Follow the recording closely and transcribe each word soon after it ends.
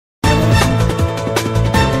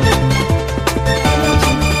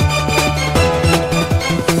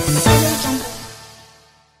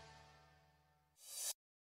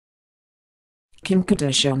Kim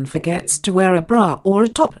Kardashian forgets to wear a bra or a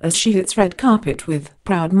top as she hits red carpet with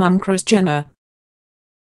proud mum Kris Jenner.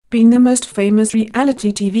 Being the most famous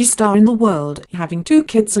reality TV star in the world, having 2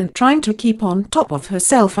 kids and trying to keep on top of her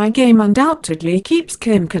selfie game undoubtedly keeps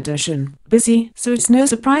Kim Kardashian busy, so it's no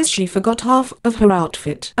surprise she forgot half of her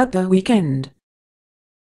outfit at the weekend.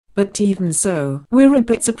 But even so, we're a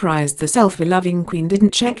bit surprised the selfie-loving queen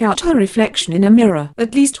didn't check out her reflection in a mirror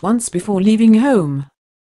at least once before leaving home.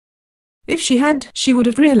 If she had, she would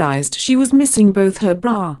have realized she was missing both her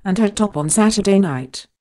bra and her top on Saturday night.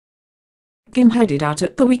 Kim headed out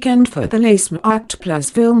at the weekend for the Lace Act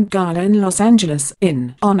Plus film gala in Los Angeles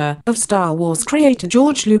in honor of Star Wars creator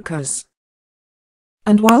George Lucas.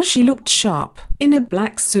 And while she looked sharp in a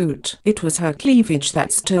black suit, it was her cleavage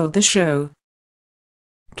that stole the show.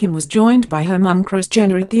 Kim was joined by her mum Kris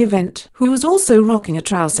Jenner at the event, who was also rocking a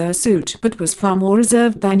trouser suit but was far more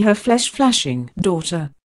reserved than her flesh-flashing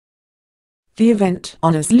daughter. The event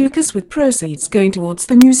honors Lucas with proceeds going towards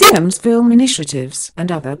the museum's film initiatives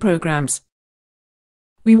and other programs.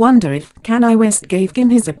 We wonder if Kanye West gave Kim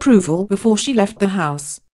his approval before she left the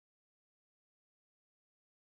house.